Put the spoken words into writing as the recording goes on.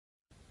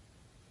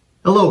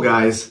Hello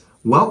guys,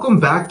 welcome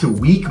back to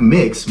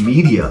Weekmix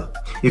Media.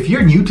 If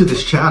you're new to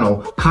this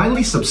channel,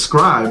 kindly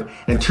subscribe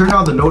and turn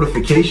on the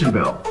notification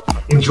bell.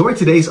 Enjoy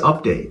today's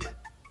update.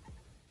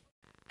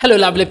 Hello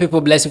lovely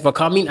people, blessing for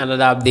coming.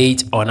 Another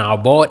update on our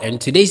board, and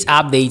today's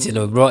update,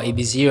 bro, it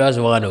be serious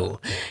one.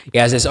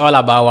 Yes, it's all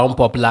about one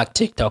popular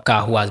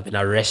TikToker who has been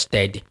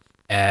arrested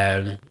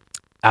at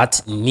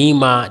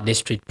Nima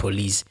District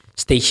Police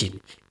Station.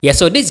 Yeah,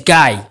 so this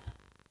guy,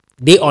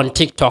 they on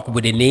TikTok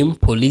with the name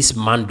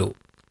Policeman.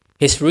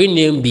 His real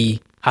name be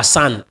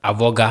Hassan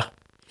Avoga.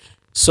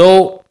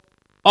 So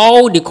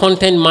all the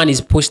content man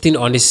is posting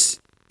on his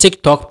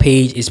TikTok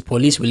page is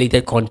police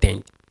related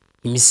content.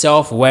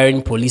 Himself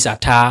wearing police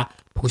attire,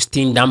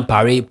 posting damn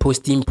parade,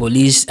 posting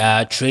police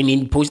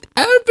training, post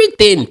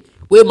everything.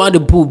 Where man the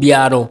pool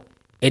biano.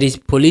 It is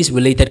police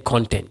related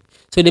content.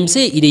 So them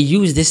say they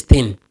use this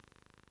thing,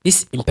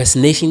 this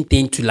impersonation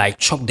thing to like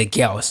chop the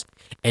girls.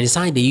 And it's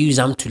like they use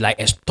them to like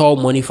extort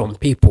money from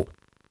people.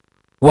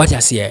 What I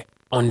say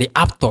on the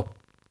laptop.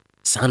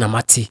 Sana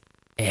mati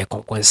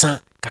konkwensan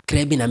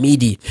kakrebi na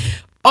midi.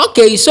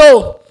 Okay,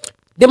 so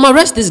them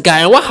arrest this guy,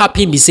 and what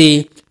happened be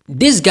say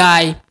this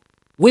guy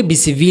will be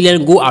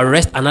civilian go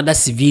arrest another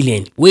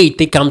civilian where he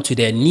take him to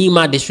the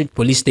Nima District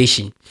Police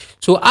Station.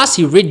 So as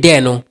he read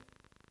there, no,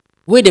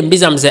 where the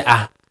bizam say,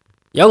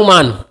 young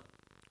man,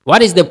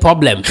 what is the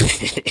problem?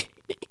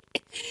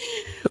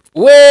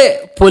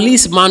 Where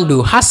policeman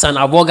do Hassan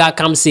Avoga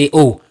come say,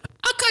 oh,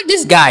 I got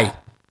this guy.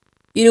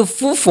 You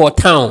fool for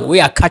town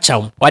where I catch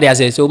him. What they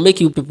say, so make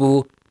you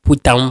people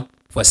put down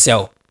for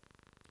sale.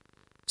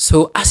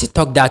 So as he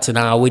talk that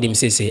now, with him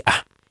say,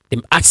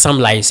 them ask some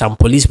like some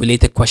police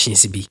related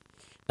questions be.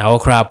 Now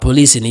cry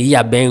police in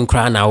the ben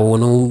cry now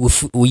no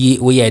we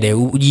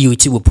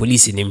the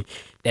police in him.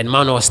 Then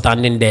man was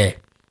standing there.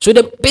 So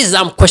the base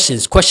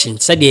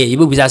questions said you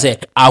will say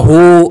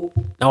aho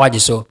now what you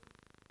saw.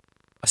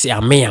 I say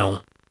amen.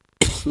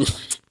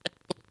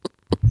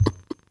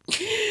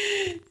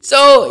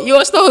 So you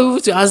was not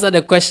able to answer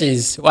the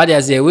questions. What they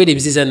say, wait,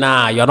 if say,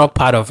 nah, you're not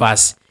part of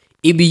us.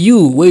 It be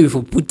you where you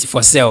put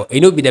for sale.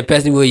 You know, be the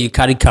person where you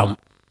carry come.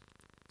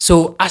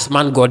 So as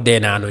man got there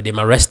now, they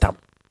arrest him.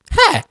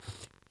 Hey,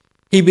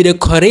 he be the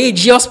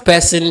courageous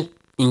person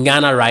in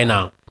Ghana right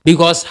now.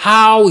 Because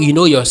how you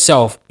know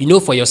yourself, you know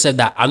for yourself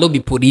that I know be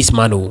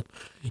policeman,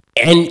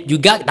 and you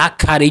got that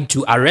courage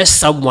to arrest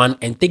someone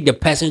and take the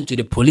person to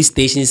the police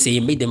station,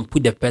 saying make them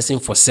put the person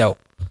for sale.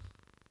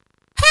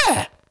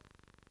 Hey.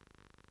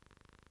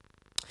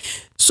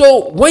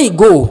 So when you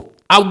go,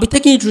 I'll be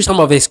taking you through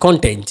some of his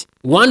content.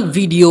 One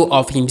video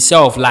of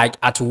himself like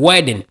at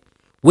wedding,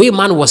 where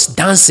man was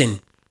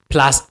dancing,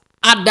 plus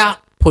other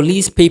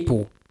police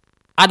people,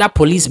 other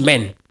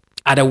policemen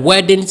at a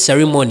wedding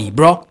ceremony,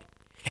 bro.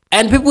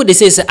 And people they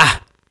say,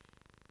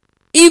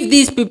 if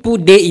these people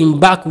they in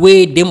back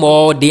way them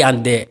or they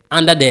under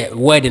the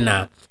wedding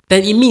now,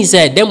 then it means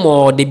that them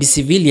or they be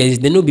civilians,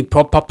 they no be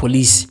proper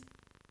police.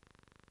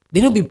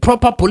 They no be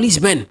proper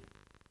policemen.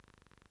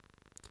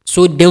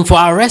 So then for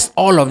arrest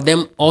all of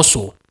them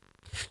also.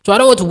 So I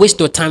don't want to waste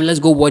your time. Let's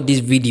go watch this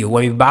video.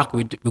 When we're back,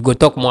 we go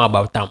talk more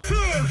about them.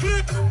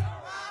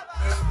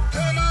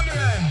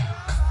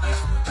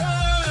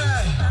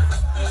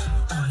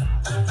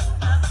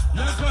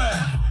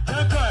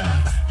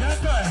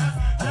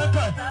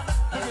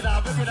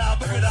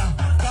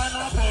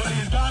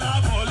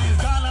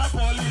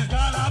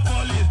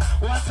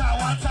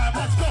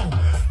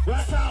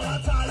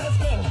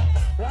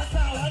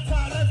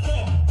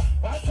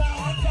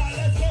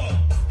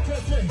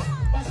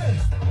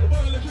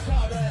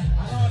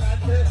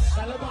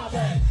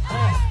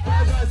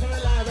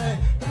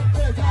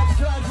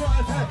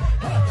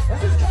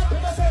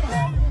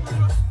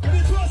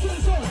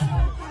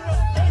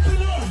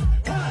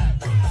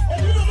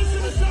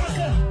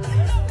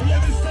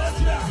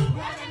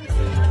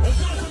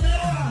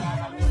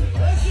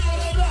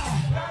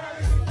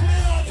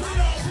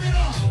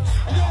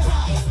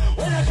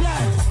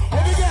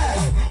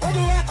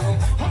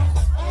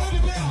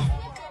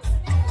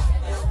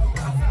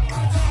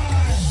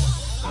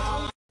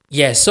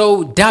 Yeah,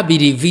 so that be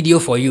the video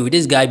for you.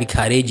 This guy be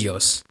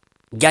courageous.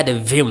 Got a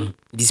vim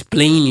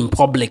displaying in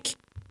public.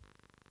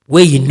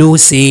 Where you know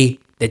say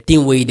the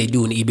thing where they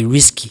do it be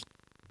risky.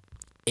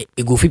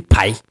 It go fit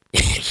pie.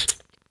 It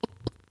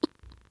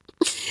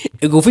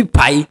go fit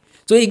pie.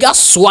 So he got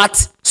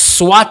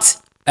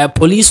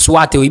police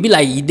SWAT. It will be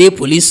like he did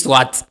police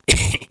SWAT.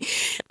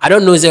 I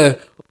don't know sir.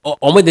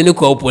 Omo they no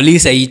call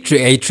police a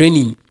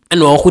training.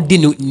 And who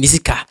didn't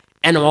nisika.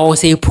 And I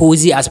always say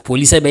posy as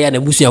police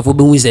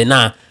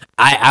now.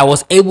 I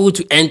was able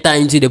to enter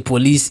into the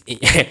police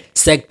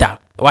sector.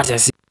 What I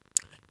say?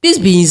 This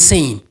be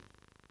insane.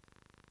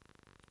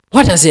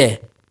 What I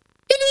say?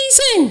 It is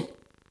insane.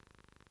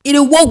 It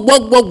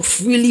walk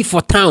freely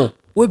for town.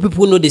 Where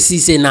people know the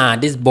say nah,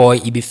 this boy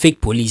he be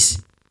fake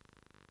police.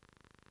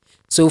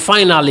 So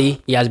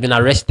finally, he has been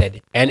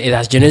arrested, and it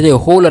has generated a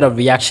whole lot of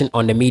reaction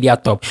on the media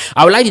top.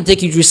 I would like to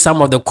take you through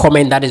some of the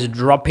comment that is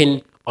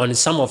dropping on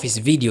some of his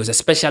videos,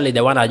 especially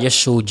the one I just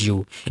showed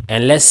you,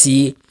 and let's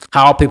see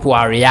how people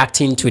are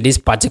reacting to this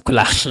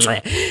particular.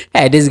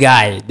 Hey, this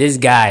guy,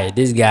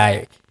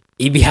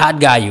 he be hard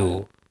guy,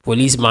 you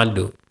policeman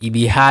though. He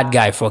be hard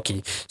guy,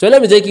 fucking. So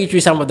let me take you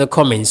through some of the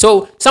comments.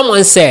 So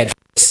someone said,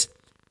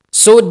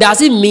 so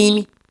does it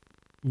mean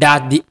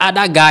that the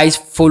other guys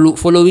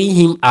following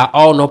him are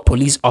all not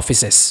police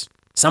officers?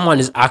 Someone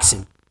is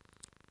asking.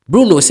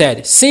 Bruno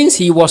said, since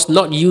he was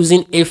not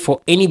using it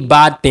for any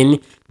bad thing,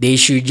 they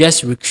should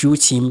just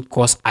recruit him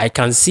because I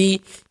can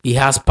see he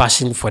has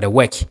passion for the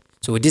work.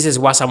 So this is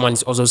what someone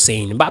is also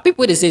saying. But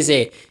people, they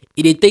say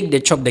if they take the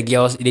chop the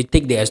girls, if they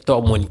take the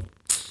store money.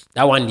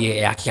 That one,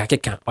 yeah,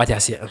 what I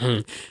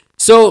say.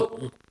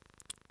 So,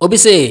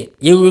 obviously,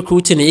 you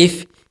recruiting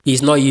if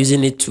he's not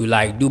using it to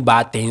like do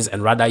bad things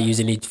and rather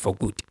using it for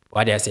good.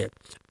 What I say.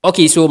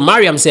 Okay, so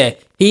Mariam said,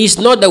 he's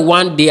not the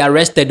one they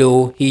arrested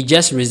though. He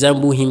just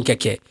resemble him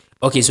keke.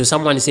 Okay, so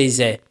someone says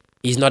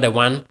he's not the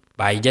one,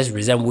 but he just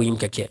resemble him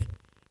keke.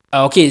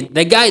 Okay,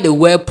 the guy that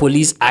wear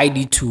police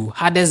ID too.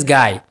 Hardest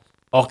guy.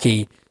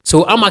 Okay,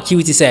 so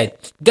Amakiwiti said,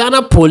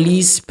 Ghana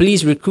police,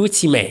 please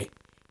recruit him.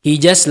 He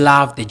just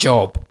loved the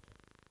job.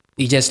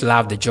 He just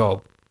loved the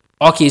job.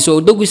 Okay, so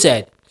Dogu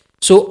said,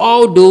 so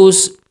all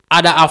those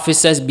other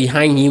officers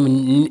behind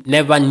him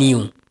never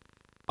knew.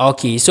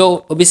 Okay,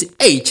 so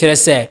obviously, Chere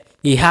said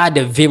he had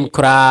a vim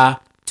cry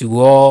to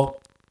go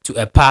to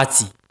a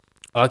party.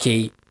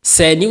 Okay,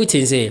 Sir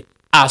Newton say,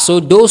 so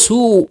those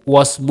who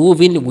was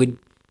moving with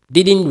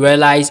didn't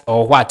realize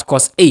or what?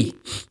 Cause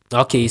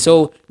okay,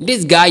 so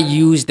this guy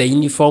used the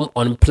uniform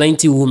on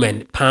plenty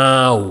women.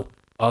 Pow.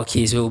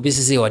 Okay, so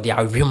basically, what they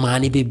are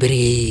money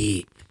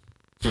be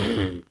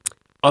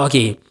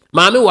Okay,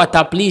 mommy,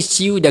 water, please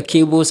chew the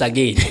cables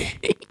again.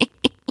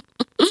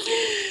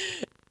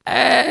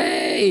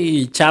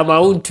 Hey,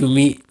 chamaun to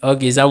me.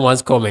 Okay,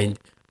 someone's comment.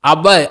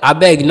 I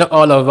beg, not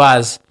all of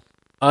us.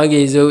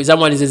 Okay, so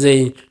someone is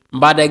saying,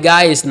 but the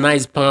guy is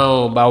nice,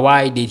 pound. But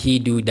why did he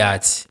do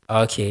that?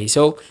 Okay,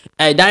 so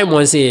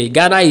Diamond say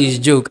Ghana is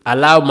joke.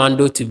 Allow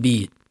Mando to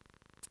be.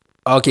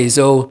 Okay,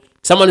 so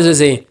someone is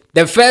saying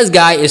the first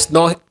guy is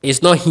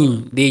not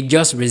him. They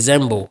just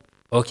resemble.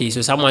 Okay,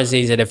 so someone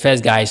says that the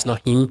first guy is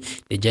not him.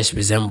 They just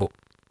resemble.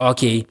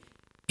 Okay.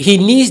 He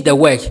needs the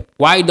work.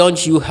 Why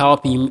don't you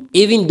help him?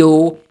 Even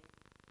though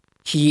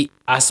he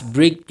has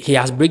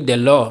broken the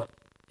law.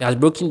 He has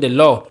broken the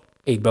law.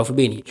 Hey, bro,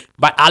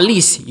 but at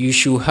least you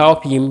should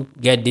help him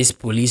get this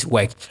police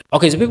work.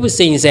 Okay, so people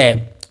saying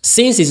that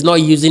since he's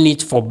not using it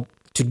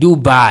to do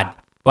bad,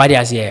 what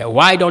they say,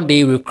 why don't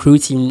they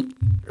recruit him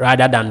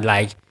rather than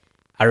like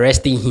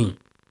arresting him?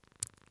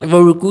 If we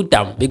recruit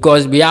them,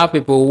 because we have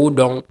people who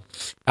don't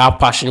have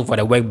passion for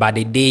the work, but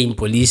they day in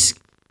police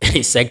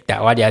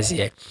sector. What they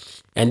say.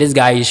 And this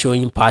guy is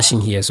showing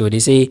passion here. So they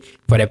say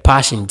for the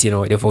passion,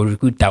 they for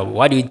recruit them.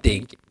 What do you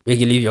think? Make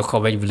you leave your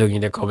comment below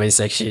in the comment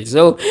section.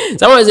 So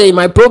someone say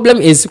my problem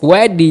is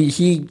where did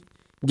he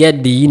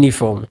get the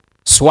uniform?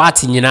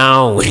 Swatting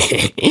now.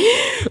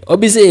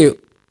 Obviously,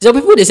 so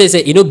people they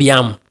say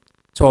biam.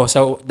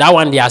 So that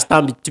one they are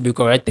stamped to be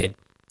corrected.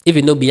 If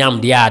you know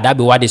biam, that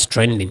be what is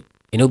trending.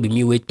 Be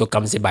me wait to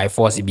come say by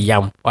force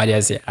biam. What do I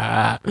say?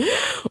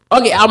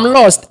 Okay, I'm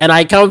lost and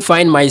I can't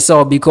find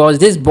myself because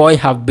this boy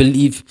have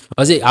believed.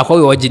 I say I call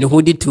you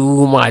who did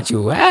too much.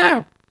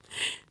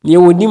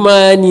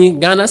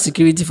 Ghana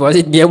security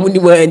forces.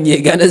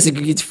 Ghana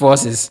security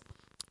forces.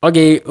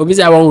 Okay,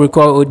 obviously I won't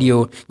record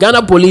audio.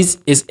 Ghana police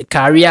is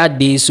career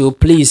day, so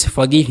please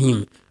forgive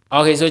him.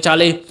 Okay, so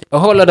Charlie, a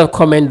whole lot of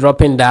comment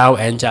dropping down,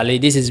 and Charlie,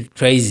 this is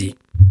crazy.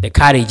 The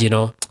courage,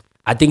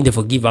 I think they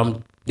forgive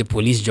him the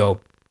police job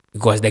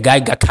because the guy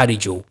got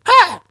courage.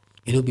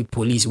 Be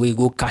police. We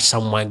go catch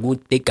someone, go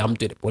take him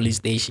to the police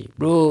station,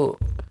 bro.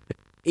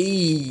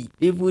 Hey,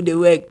 people they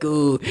work.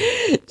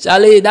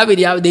 Charlie, that be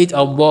the update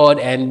on board,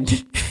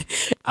 and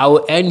I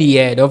will end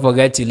here. Don't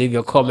forget to leave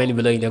your comment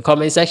below in the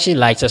comment section,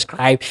 like,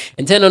 subscribe,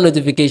 and turn on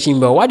notification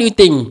bell. What do you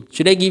think?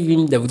 Should I give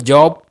him the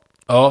job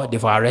or they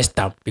for arrest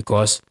him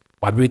because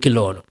we're breaking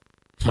law?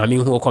 I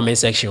mean, who comment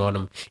section on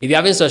them. If you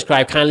haven't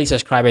subscribed, kindly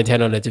subscribe and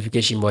turn on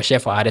notification bell. Share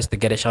for others to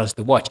get a chance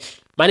to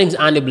watch. My name is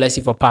Andy. Bless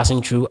you for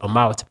passing through. I'm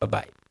out. Bye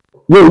bye.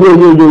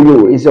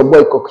 Yo, it's your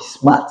boy Cocky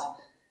Smart.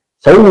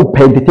 So you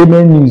pay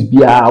entertainment news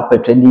bia, or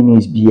trending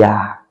news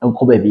bia, and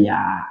cover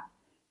bia.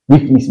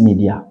 Weekmix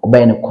media,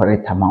 obey the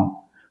correct amount.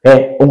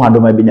 Hey, oh, I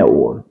don't maybe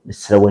know. The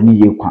ceremony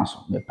you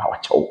cancel, the power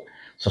show.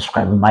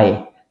 Subscribe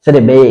my say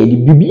the bay, the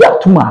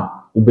bibia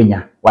tuma,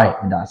 ubenya. Why,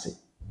 that's it.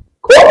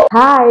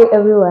 Hi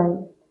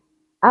everyone,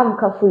 I'm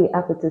Kafui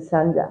Apetu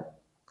Sandra.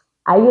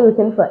 Are you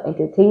looking for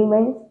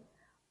entertainment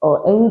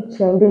or any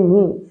trending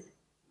news?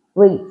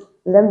 Wait,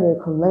 let me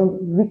recommend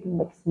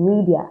Weekmix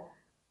Media.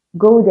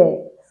 Go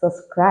there,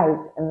 subscribe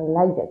and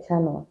like the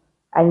channel.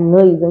 I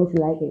know you're going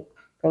to like it.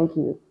 Thank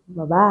you.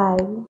 Bye-bye.